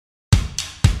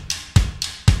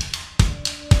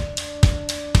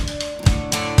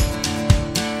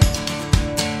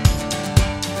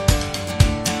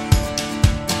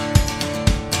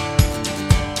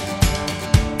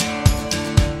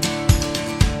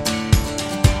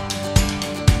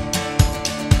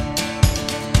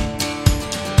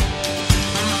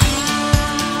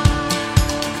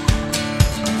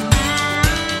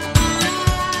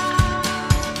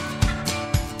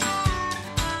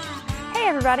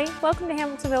everybody. Welcome to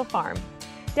Hamiltonville Farm.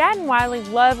 Dad and Wiley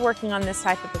love working on this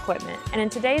type of equipment, and in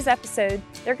today's episode,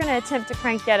 they're going to attempt to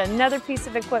crank yet another piece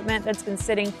of equipment that's been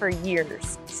sitting for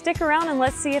years. Stick around and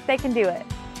let's see if they can do it.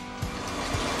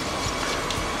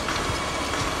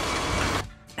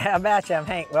 How about you? I'm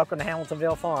Hank. Welcome to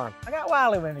Hamiltonville Farm. I got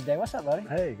Wiley with me today. What's up, buddy?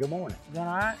 Hey, good morning. You doing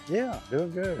all right? Yeah,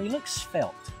 doing good. You look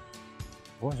svelte.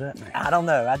 What does that mean? I don't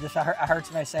know. I heard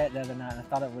somebody say it the other night, and I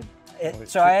thought it would.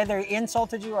 So I either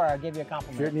insulted you or I gave you a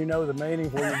compliment. Shouldn't you know the meaning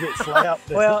when you get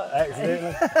slapped well,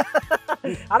 accidentally?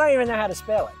 I don't even know how to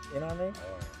spell it. You know what I mean?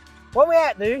 Where we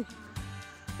at, dude?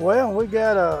 Well, we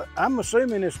got a, I'm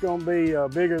assuming it's going to be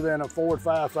bigger than a Ford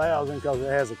 5000 because it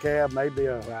has a cab, maybe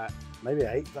a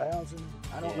 8,000.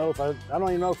 I don't know if I don't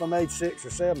even know if I made 6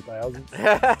 or 7,000.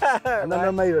 And then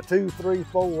I made a 2, 3,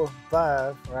 4,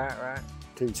 5. Right.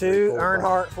 2, 2,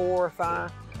 Earnhardt, 4,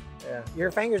 5. Yeah, your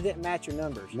fingers didn't match your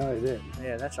numbers. No, it didn't.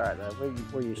 Yeah, that's all right though.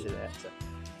 We're used to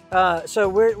that. So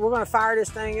we're gonna fire this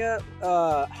thing up.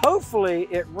 Hopefully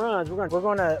it runs. We're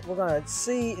gonna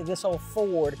see if this old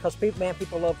Ford, because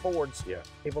people love Fords. Yeah,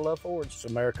 people love Fords. It's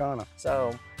Americana.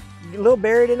 So a little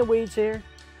buried in the weeds here.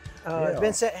 It's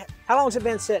been set. How long has it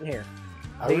been sitting here?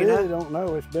 I really don't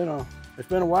know. It's been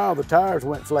a while. The tires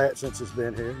went flat since it's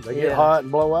been here. They get hot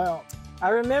and blow out. I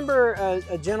remember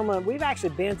a gentleman, we've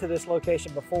actually been to this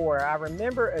location before. I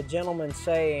remember a gentleman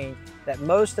saying that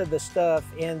most of the stuff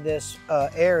in this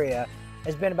area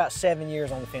has been about 7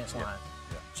 years on the fence line.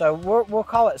 Yeah. So we'll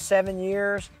call it 7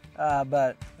 years,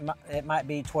 but it might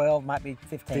be 12, might be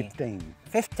 15.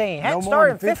 15. Hadn't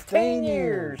started in 15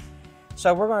 years.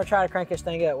 So we're going to try to crank this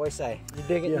thing up. What do you say? You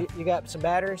dig it? You got some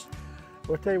batteries?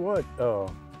 Well, tell you what,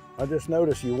 I just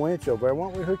noticed your winch over there. Why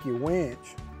don't we hook your winch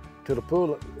to the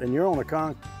pull, and you're on a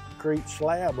concrete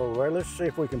slab over there. Let's see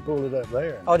if we can pull it up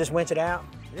there. Oh, just winch it out?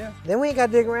 Yeah. Then we ain't got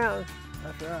to dig around.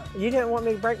 That's right. You didn't want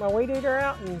me to break my weed eater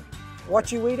out and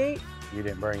watch you weed eat? You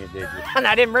didn't bring it, did you? No,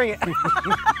 I didn't bring it.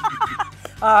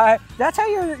 That's how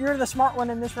you're the smart one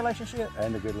in this relationship?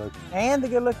 And the good looking one. And the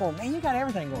good looking one. Man, you got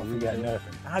everything going for you. You got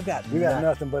nothing. I've got You got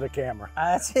nothing but a camera.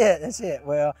 That's it.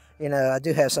 Well, you know, I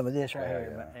do have some of this right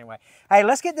here. But anyway. Hey,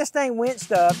 let's get this thing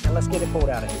winched up and let's get it pulled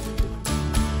out of here.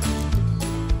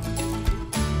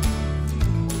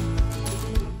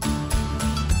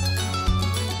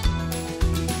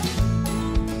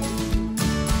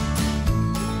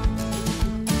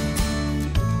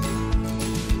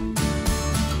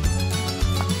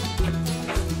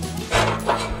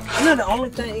 You know, the only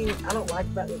thing I don't like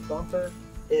about this bumper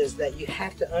is that you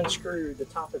have to unscrew the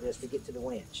top of this to get to the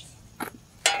winch.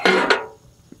 I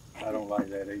don't like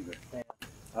that either. Yeah.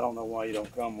 I don't know why you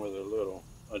don't come with a little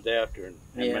adapter and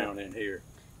mount in here.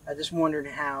 I just wondered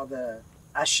how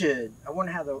I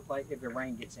wonder how if the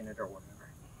rain gets in it or whatever.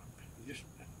 You just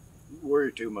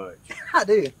worry too much. I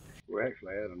do. We're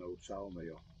actually at an old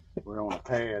sawmill. We're on a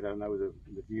pad. I know the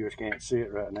viewers can't see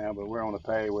it right now, but we're on a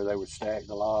pad where they would stack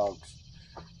the logs.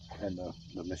 And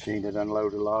the machine that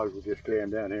unloaded the logs would just carry them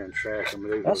down here and stack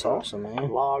them. That's awesome, man.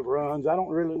 Log runs. I don't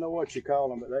really know what you call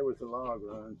them, but they was the log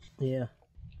runs. Yeah.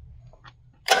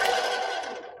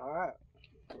 All right.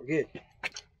 We're good.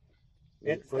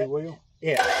 It's free wheel?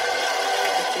 Yeah.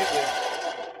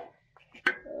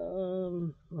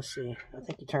 Let's see. I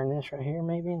think you turn this right here,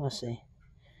 maybe. Let's see.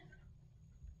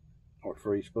 Or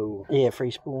free spool. Yeah, free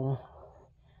spool.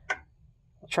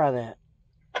 I'll try that.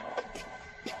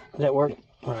 Does that work?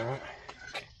 All right.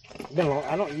 Been long.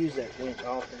 I don't use that winch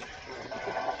often.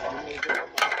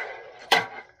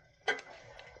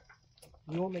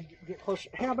 You want me to get closer?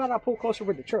 How about I pull closer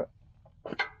with the truck?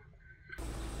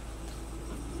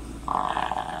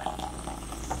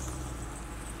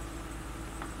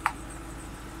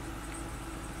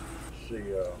 See,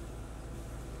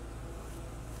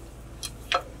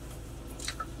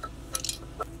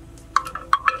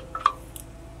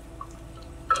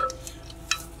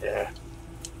 yeah.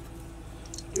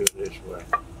 Do it this way.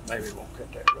 Maybe it won't cut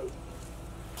that rope.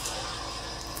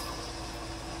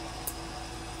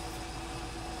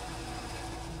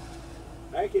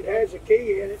 I think it has a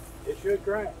key in it. It should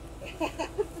crank.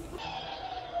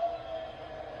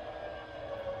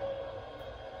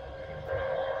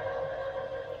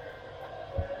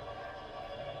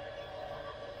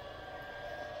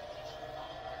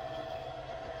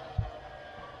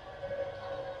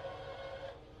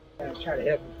 I'll try to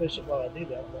help you push it while I do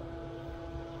that. But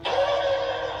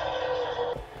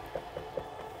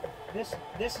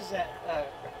this is that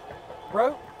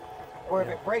rope, or if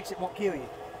it breaks, it won't kill you.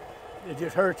 It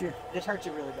just hurt you? It just hurts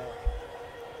you really bad.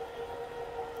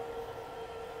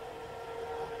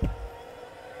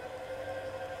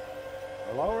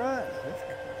 Well, all right.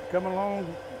 It's coming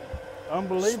along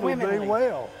unbelievably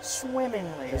well.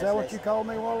 Swimmingly. Is that what you called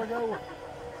me a while ago?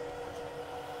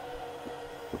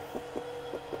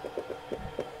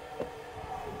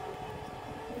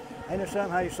 Ain't there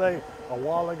something how you say a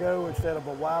while ago instead of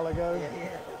a while ago? Yeah,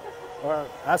 yeah. Or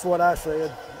that's what I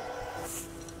said.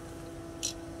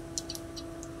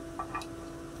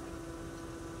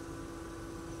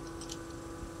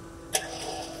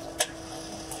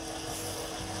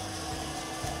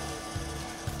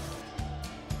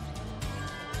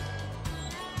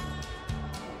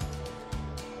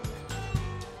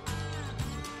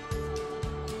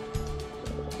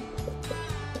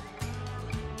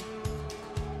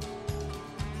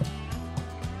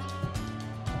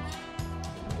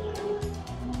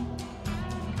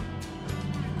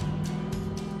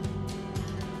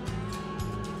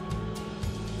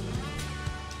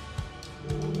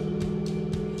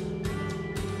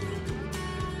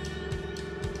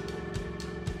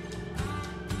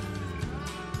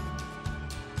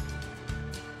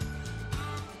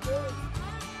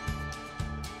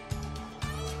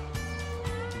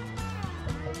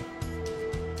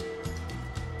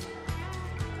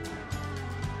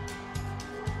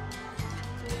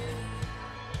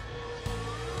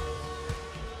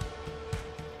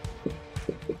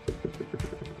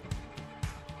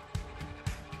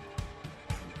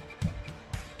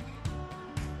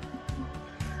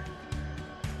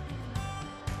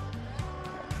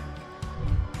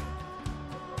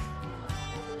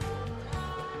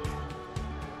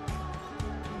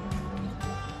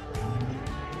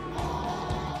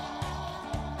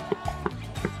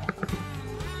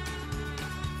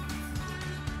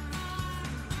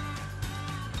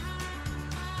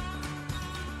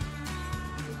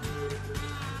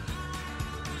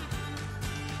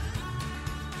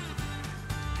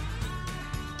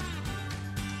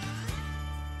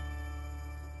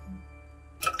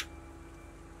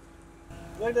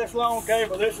 Look at this long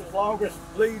cable. This is the longest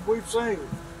lead we've seen.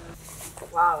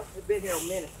 Wow, it's been here a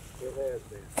minute. It has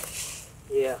been.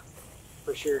 Yeah,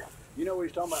 for sure. You know we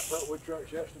was talking about wood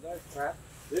trucks yesterday? Right.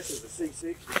 This is a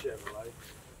C60 Chevrolet,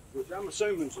 which I'm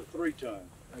assuming is a 3-ton.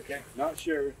 Okay. Not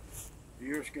sure.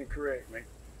 Yours can correct me.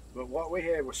 But what we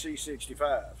had was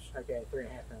C65s. Okay, 3.5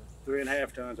 tons.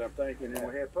 3.5 tons, I'm thinking. And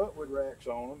we had putwood racks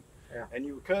on them. Yeah. And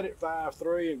you would cut it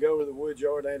 5'3" and go to the wood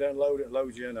yard. They'd unload it,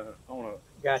 load you in on a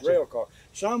Gotcha. rail car.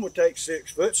 Some would take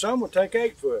 6 foot, some would take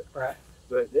 8 foot. Right.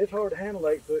 But it's hard to handle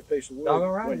an 8 foot piece of wood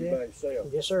when you're by yourself.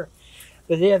 Yes, sir.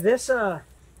 But yeah, this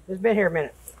it's been here a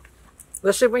minute.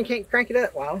 Let's see if we can crank it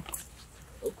up, Wally.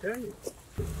 Okay.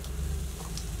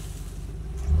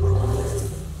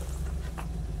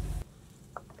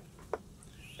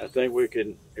 I think we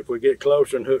can, if we get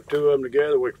closer and hook 2 of them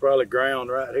together, we could probably ground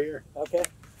right here. Okay.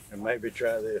 And maybe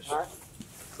try this. All right.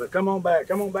 But come on back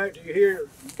till you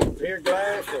hear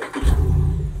glass, or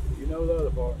you know the other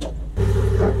part.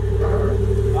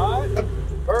 All right,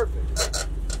 perfect.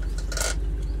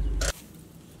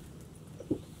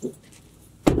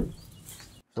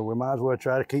 So we might as well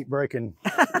try to keep breaking.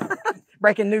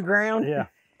 Breaking new ground. Yeah.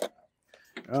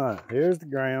 All right, here's the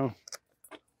ground.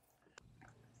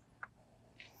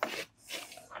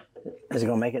 Is it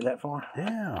gonna make it that far?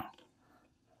 Yeah.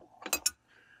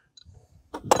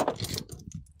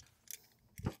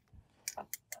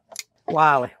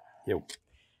 Wally. Yo.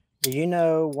 Do you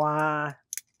know why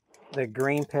the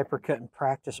green pepper couldn't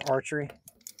practice archery?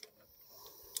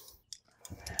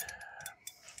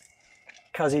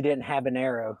 Because he didn't have an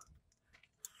arrow.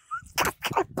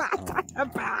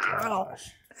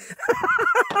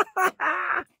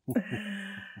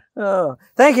 Oh,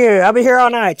 thank you. I'll be here all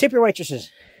night. Tip your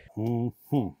waitresses.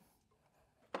 Mm-hmm.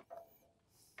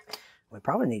 We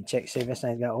probably need to check to see if this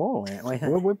thing's got oil in it. What do you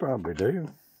think? Well, we probably do.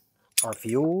 Or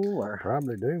fuel, or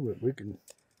Probably do, but we can.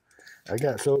 I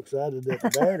got so excited that the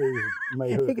batteries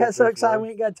may hook he got up so this excited way. we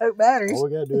ain't got to tote batteries. All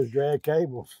we gotta do is drag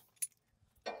cables.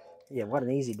 Yeah, what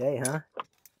an easy day, huh?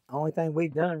 Only thing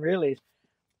we've done really is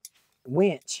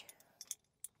winch.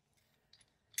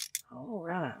 All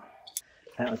right.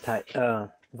 That was tight.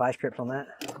 Vice grips on that?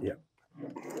 Yep.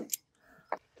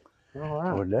 All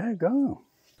right. Well, there you go.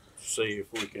 See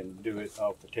if we can do it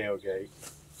off the tailgate.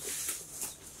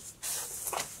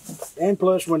 And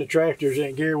plus, when the tractor's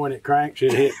in gear, when it cranks,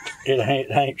 it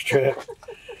Hank's truck.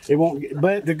 It won't.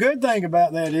 But the good thing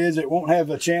about that is it won't have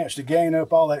a chance to gain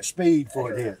up all that speed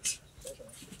before it hits.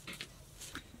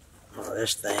 Oh,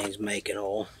 this thing's making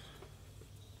oil.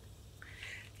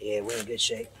 Yeah, we're in good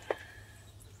shape.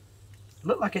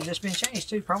 Look like it's just been changed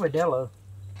too. Probably Dello.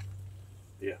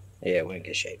 Yeah. Yeah, we're in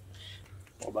good shape.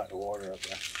 What about the water up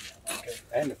there? Okay.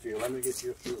 And the fuel. Let me get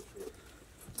you a fuel.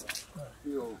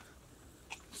 Fuel.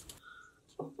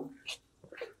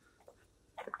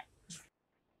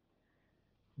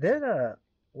 That,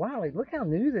 Wiley, look how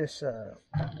new this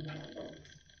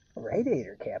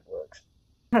radiator cap looks.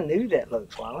 How new that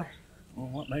looks, Wiley. Well,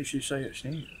 what makes you say it's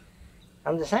new?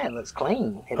 I'm just saying, it looks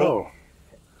clean. It oh.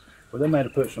 Well, they might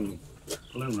have put some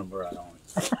aluminum bright on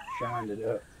it. Shined it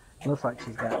up. Looks like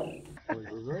she's got... Well,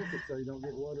 reverse it so you don't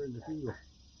get water in the fuel.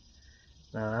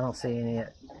 No, I don't see any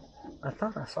yet. I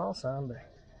thought I saw some, but...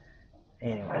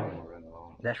 Anyway.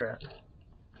 That's right.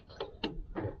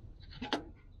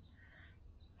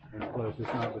 And plus,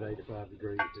 it's not but 85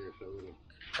 degrees here, so it'll...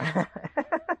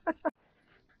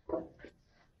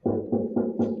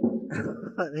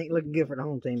 It ain't looking good for the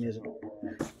home team, is it? Put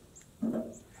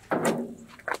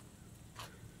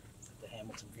the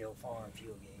Hamilton Field Farm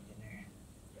fuel gauge in there.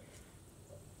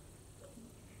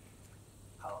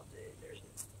 Oh, dude,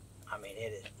 I mean,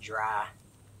 it is dry.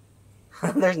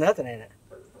 There's nothing in it.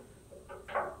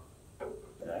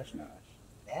 That's nice.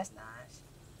 That's nice.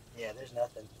 Yeah, there's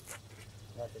nothing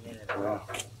in it at Wow.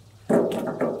 all.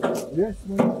 Just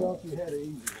when you thought you had it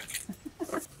easy.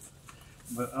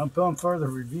 But upon further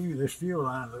review, this fuel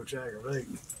line looks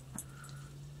aggravating.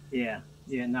 Yeah,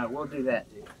 no, we'll do that,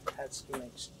 dude. That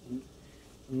makes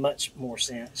much more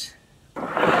sense. I'll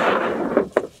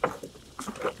get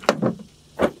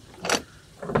it.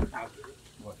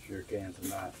 What sure cans are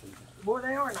nice, isn't it? Boy,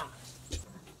 they are nice.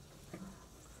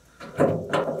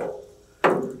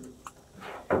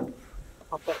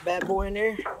 Pop that bad boy in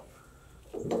there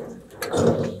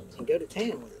and go to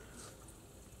town with it.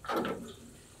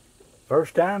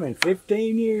 First time in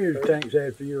 15 years tanks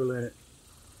had fuel in it.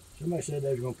 Somebody said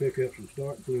they was going to pick up some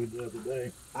starting fluid the other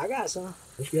day. I got some.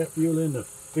 It's got fuel in the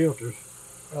filters.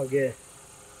 Oh, good.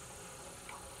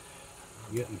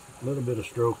 Getting a little bit of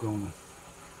stroke on the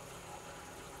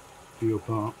fuel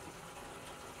pump.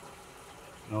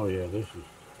 Oh yeah, this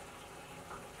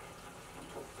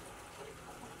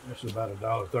is about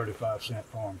 $1.35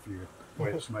 farm fuel, the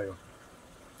way it smells.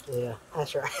 Yeah,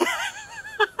 that's right.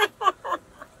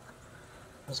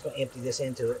 I'm just going to empty this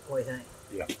into it. What do you think?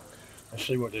 Yeah. Let's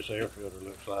see what this air filter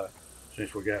looks like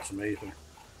since we got some ether.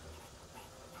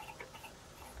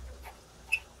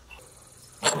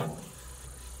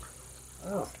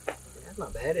 Oh, that's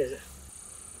not bad, is it?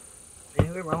 Man,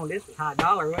 whoever owned this was high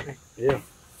dollar, wasn't it? Yeah.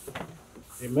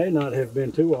 It may not have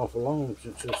been too awful long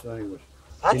since this thing was.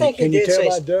 I think can it you did tell say...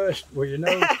 by dust where your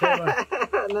nose coming?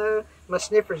 No, my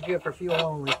sniffer's good for fuel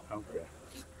only. Okay.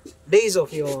 Diesel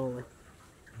fuel only.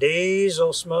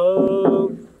 Diesel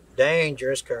smoke,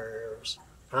 dangerous curves.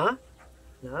 Huh?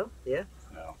 No? Yeah?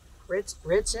 No.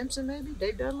 Red Simpson, maybe?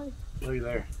 Dave Dudley? See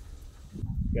there.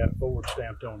 Got Ford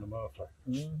stamped on the muffler.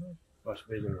 Mm-hmm. Must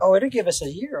be there. Oh, it'll give us a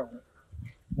year on it.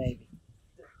 Maybe.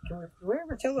 Can we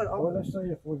ever tell it all? Well, let's see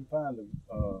if we can find the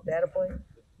Data plate?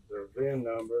 the VIN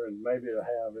number, and maybe it'll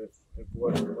have if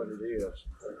what it is.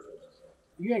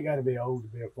 You ain't got to be old to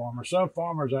be a farmer. Some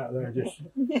farmers out there just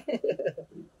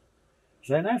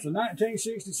saying that's a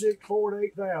 1966 Ford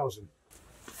 8000.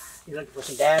 You looking for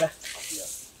some data? Yeah.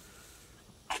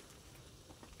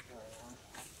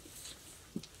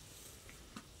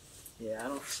 Yeah, I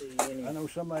don't see any. I know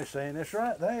somebody saying it's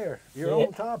right there. You're Yeah.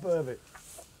 on top of it.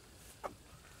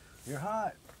 You're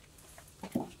hot.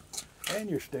 And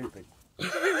you're stupid.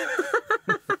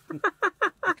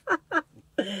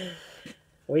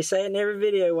 We say it in every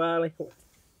video, Wiley.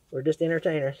 We're just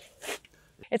entertainers.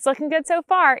 It's looking good so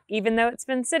far, even though it's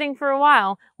been sitting for a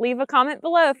while. Leave a comment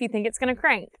below if you think it's going to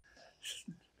crank.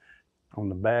 On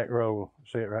the back row,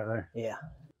 see it right there? Yeah.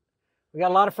 We got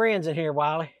a lot of friends in here,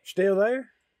 Wiley. Still there?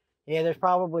 Yeah, there's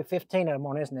probably 15 of them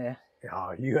on this net.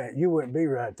 Oh, you wouldn't be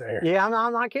right there. Yeah, I'm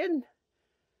not kidding.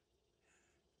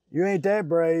 You ain't that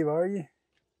brave, are you?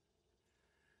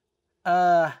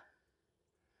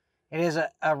 It is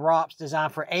a ROPS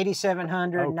designed for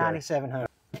 8700, Okay. 9700.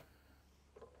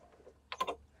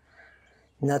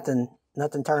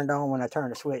 Nothing turned on when I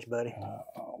turned the switch, buddy.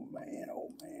 Oh man,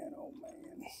 oh man, oh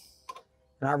man.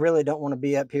 And I really don't want to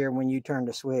be up here when you turn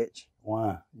the switch.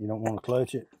 Why? You don't want to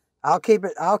clutch it? I'll keep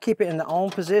it in the on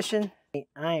position.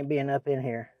 I ain't being up in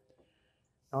here.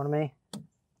 Know what I mean?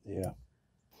 Yeah.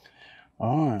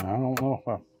 All right, I don't know if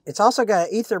I... It's also got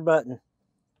an ether button.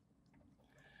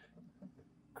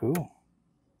 Cool.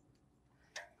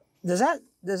 Does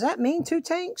that mean 2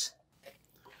 tanks?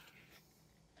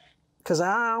 Because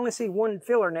I only see one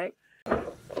filler neck.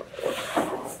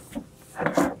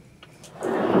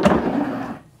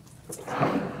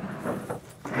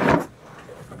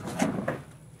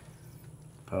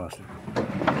 Positive.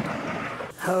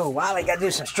 Oh, Wiley, got to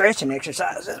do some stretching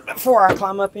exercises before I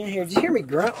climb up in here. Did you hear me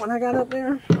grunt when I got up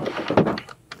there?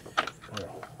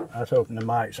 Well, I was hoping the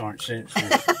mics aren't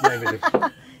sensitive.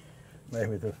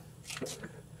 Maybe the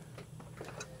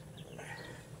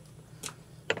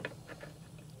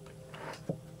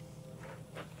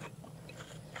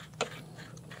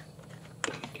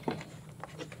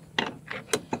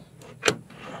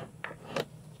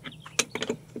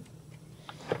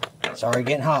It's already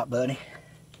getting hot, buddy.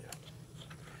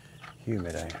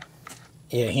 Humid, ain't it?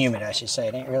 Yeah, humid, I should say.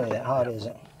 It ain't really that hot, is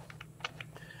it?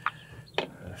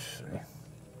 Let's see.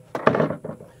 Let's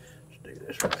do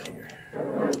this right here.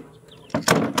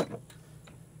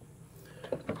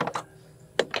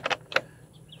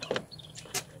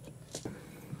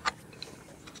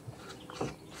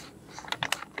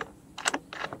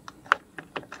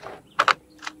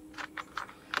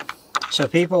 So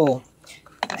people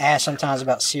ask sometimes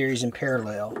about series and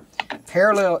parallel.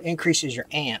 Parallel increases your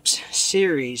amps.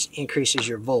 Series increases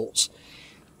your volts.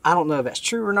 I don't know if that's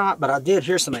true or not, but I did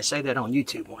hear somebody say that on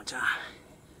YouTube one time.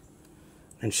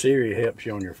 And Siri helps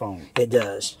you on your phone. It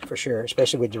does, for sure,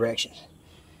 especially with directions.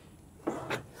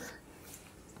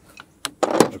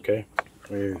 Okay.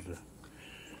 Where's the...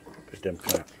 Put them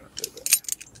clamps right there.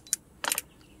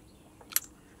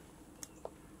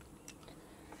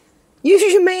 Use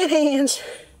your man hands.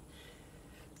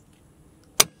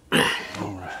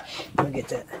 All right. I'll get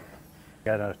that.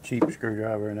 Got a cheap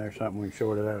screwdriver in there, something we can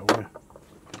short it out with.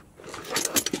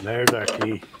 There's our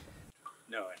key.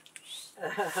 No.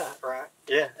 Right.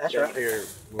 Yeah, that's Down right. here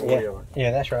where we are.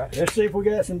 Yeah, that's right. Let's see if we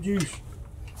got some juice.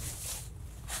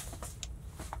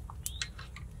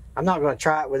 I'm not going to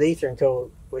try it with ether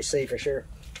until we see for sure.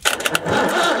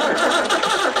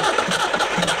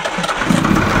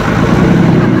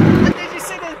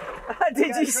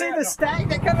 Did you see the stack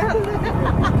that come out of there?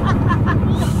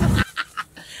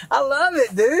 I love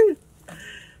it, dude.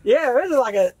 Yeah,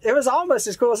 it was almost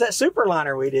as cool as that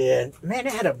Superliner we did. Man,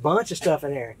 it had a bunch of stuff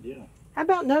in there. Yeah. How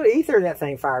about no ether? That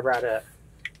thing fired right up.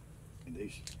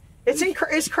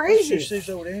 It's crazy. These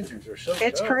old engines are so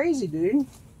It's tough. crazy, dude.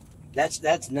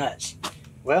 That's nuts.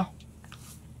 Well,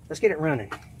 let's get it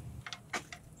running.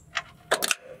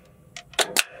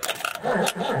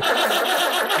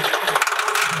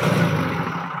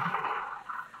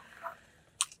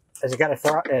 Has it got a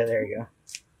throttle? Yeah, there you go.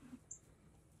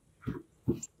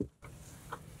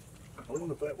 I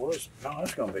wonder if that was. No,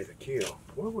 that's going to be the kill.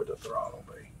 What would the throttle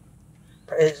be?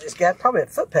 It's got probably a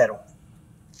foot pedal.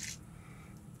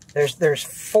 There's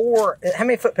 4. How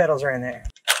many foot pedals are in there?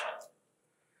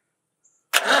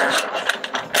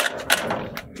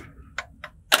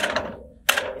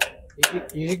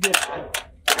 You get.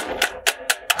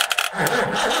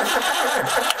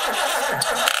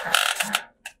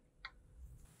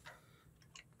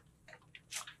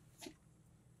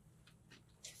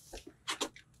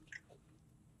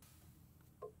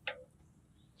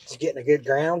 Is it getting a good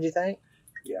ground, you think?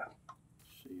 Yeah.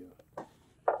 See,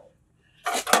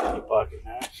 the pocket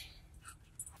knife.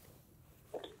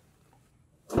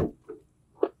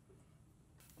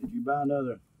 Did you buy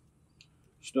another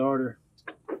starter?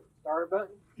 Starter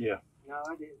button? Yeah. No,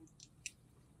 I didn't.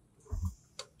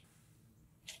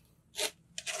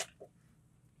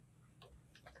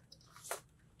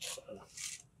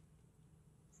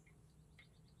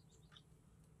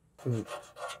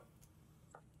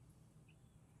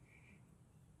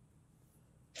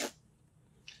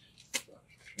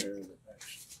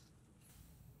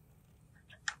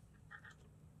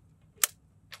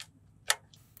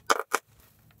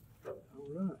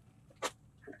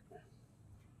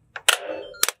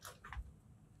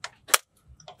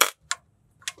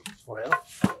 Well,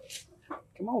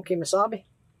 come on, Kimasabi.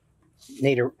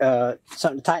 Need a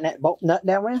something to tighten that bolt nut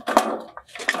down with?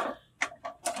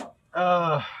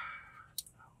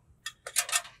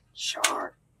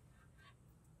 Sharp.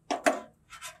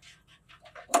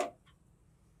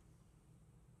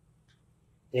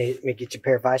 Need me get you a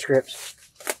pair of vice grips?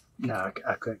 No,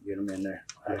 I couldn't get them in there.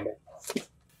 Okay.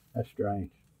 That's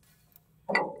strange.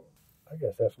 I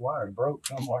guess that's wire broke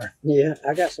somewhere. Yeah,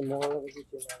 I got some more. Let me get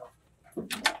you that.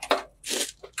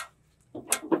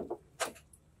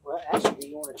 Well, actually, do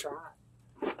you want to try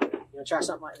it? You want to try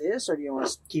something like this, or do you want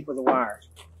to keep with the wire?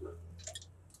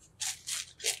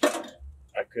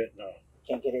 I couldn't.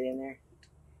 Can't get it in there?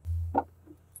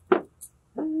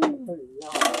 Oh,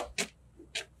 Lord.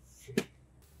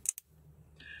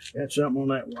 Got something on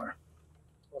that wire.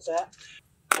 What's that?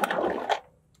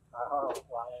 Oh,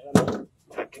 wow.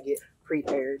 Let me get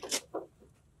prepared.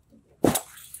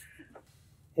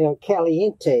 El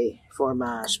caliente for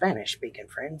my Spanish-speaking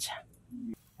friends.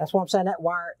 That's what I'm saying. That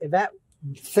wire, if that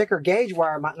thicker gauge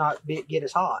wire might not get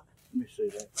as hot. Let me see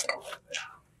that.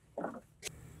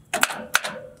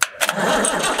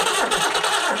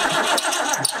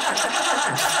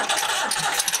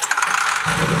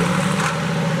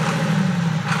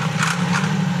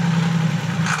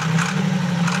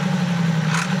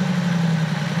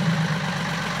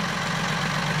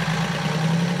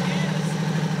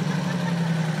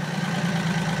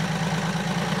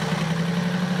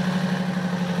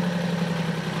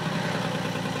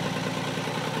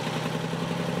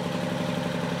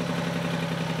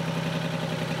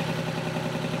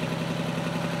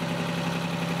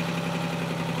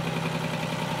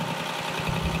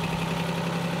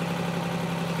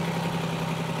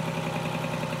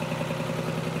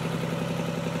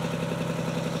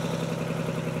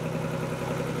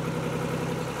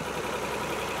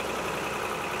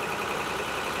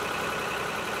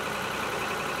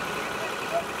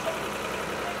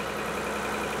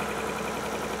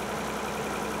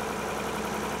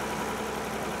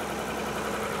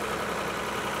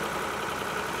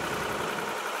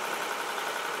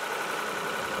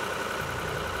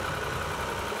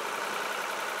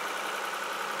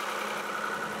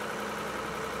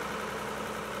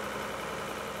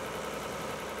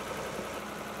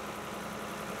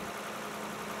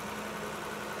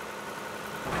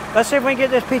 Let's see if we can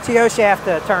get this PTO shaft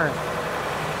to turn.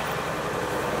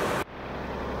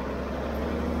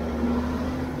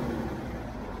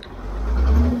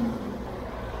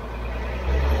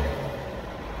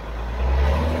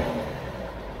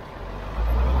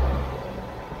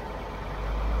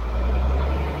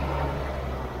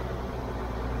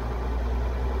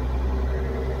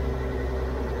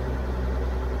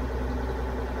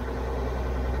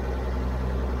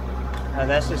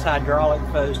 That's this hydraulic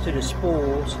goes to the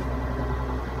spools.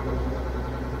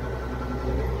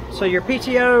 So your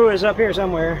PTO is up here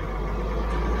somewhere.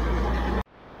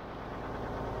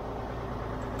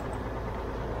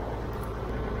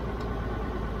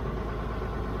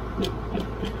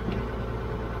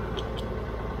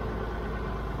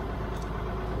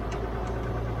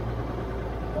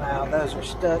 Wow, those are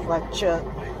stuck like Chuck.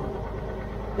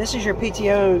 This is your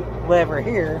PTO lever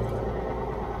here.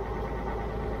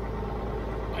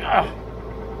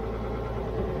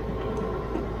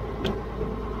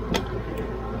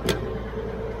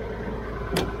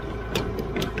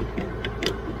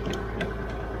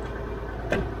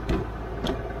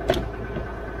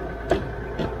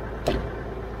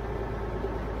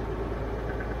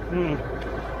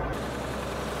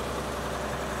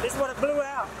 This is what it blew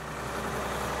out.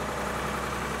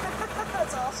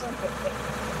 That's awesome.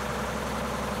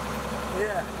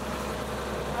 Yeah.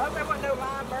 I hope there wasn't no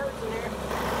live birds in there.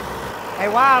 Hey,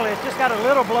 Wiley, it's just got a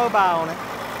little blow-by on it.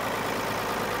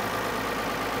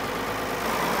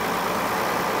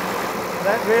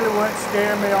 That really wouldn't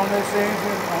scare me on this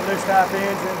engine, on this type of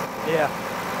engine. Yeah.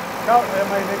 I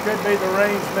mean, it could be the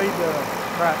range need to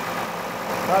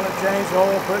probably change the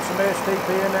oil, put some STP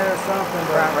in there or something.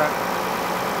 Right.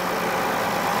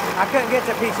 I couldn't get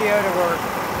the PTO to work.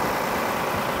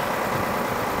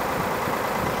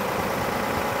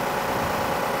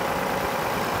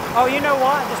 Oh, you know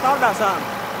what? Just thought about something.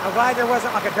 I'm glad there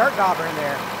wasn't like a dirt dauber in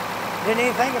there. Didn't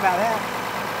even think about that.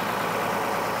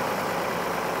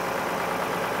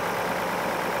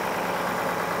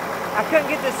 I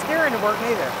couldn't get the steering to work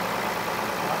neither.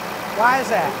 Why is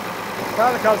that?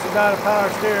 Probably because it's got a power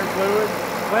steering fluid.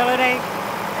 Well, it ain't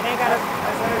got a...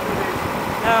 That's air conditioning.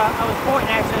 No, I was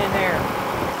pointing actually in there.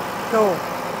 Cool.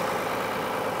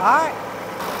 All right.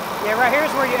 Yeah, right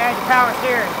here's where you add your power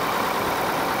steering.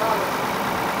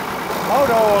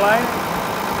 Motor oil, ain't it?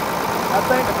 I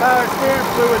think the power steering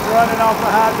fluid's running off the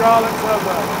hydraulics of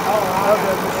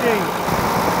the machine.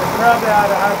 It's probably out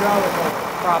of hydraulic oil.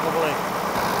 Probably.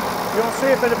 You want to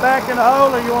see if it's back in the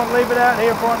hole, or you want to leave it out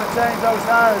here for him to change those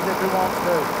tires if he wants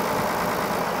to?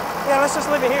 Yeah, let's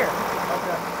just leave it here.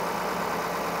 Okay.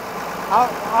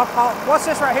 I'll call. What's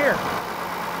this right here?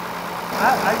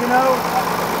 You know,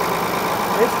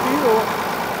 it's fuel,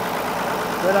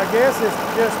 but I guess it's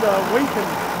just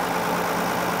weakened.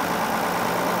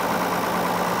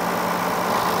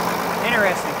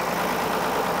 Interesting.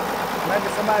 Maybe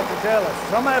somebody can tell us.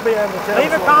 Somebody be able to tell us.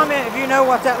 Leave a comment if you know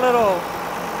what that little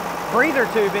breather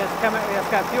tube is coming. It's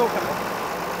got fuel coming.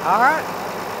 All right.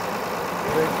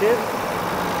 Good kid.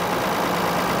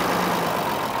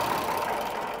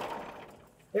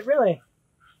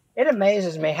 It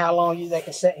amazes me how long they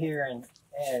can sit here and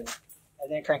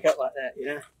then crank up like that, you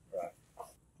know? Right.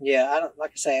 Yeah,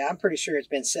 like I say, I'm pretty sure it's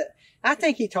been set. I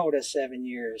think he told us 7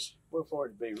 years. We're for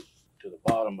it to be to the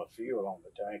bottom of fuel on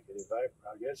the tank.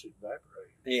 I guess it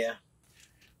evaporated. Yeah.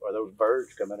 Or those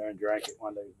birds come in there and drank it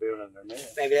when they was building their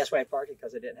nest. Maybe that's why he parked it,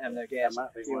 because it didn't have no gas. That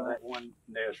might be why that one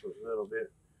nest was a little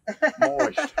bit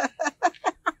moist.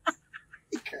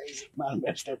 Crazy. Might have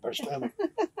messed up our stomach.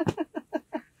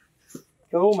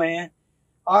 Cool, man.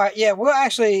 All right, yeah, we'll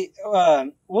actually,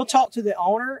 we'll talk to the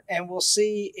owner and we'll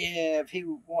see if he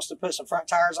wants to put some front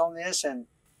tires on this and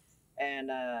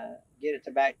get it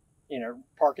to back,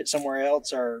 park it somewhere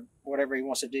else or whatever he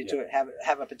wants to do to it,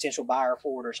 have a potential buyer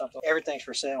for it or something. Everything's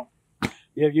for sale.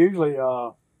 Yeah, usually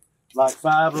like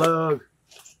 5 lug.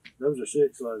 Those are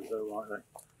 6 lugs though, aren't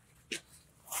they?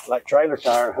 Like trailer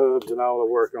tire hubs and all the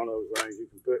work on those things. You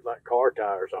can put like car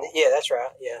tires on. Yeah, that's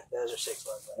right. Yeah, those are 6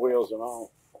 lugs. Wheels and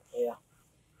all. Yeah.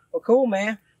 Well, cool,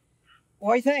 man.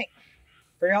 What do you think?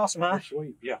 Pretty awesome, huh? Pretty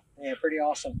sweet, yeah. Yeah, pretty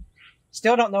awesome.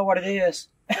 Still don't know what it is.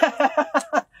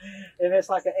 If it's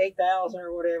like an 8,000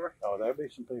 or whatever. Oh, there'll be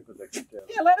some people that can tell.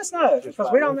 Yeah, let us know, Just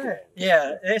because we don't know.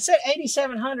 Yeah, it said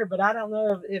 8,700, but I don't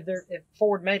know if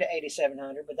Ford made an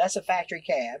 8,700, but that's a factory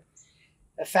cab.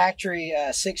 A factory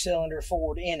 6-cylinder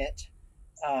Ford in it.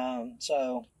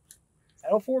 So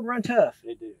that old Ford run tough.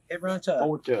 It did. It run tough.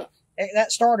 Ford tough.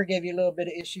 That starter gave you a little bit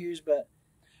of issues, but.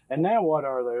 And now what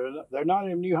are they? They're not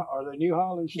even New. Are they New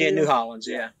Hollands? Yeah, New Hollands.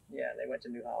 Yeah, they went to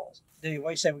New Hollands. Dude, what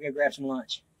do you say we go grab some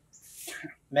lunch?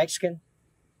 Mexican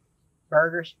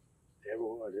burgers. Ever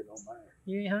was, it don't matter.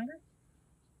 You ain't hungry?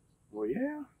 Well,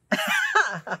 yeah.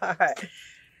 All right.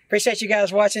 Appreciate you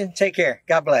guys watching. Take care.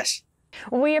 God bless.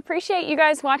 We appreciate you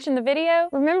guys watching the video.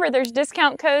 Remember, there's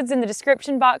discount codes in the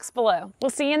description box below. We'll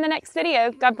see you in the next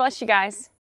video. God bless you guys.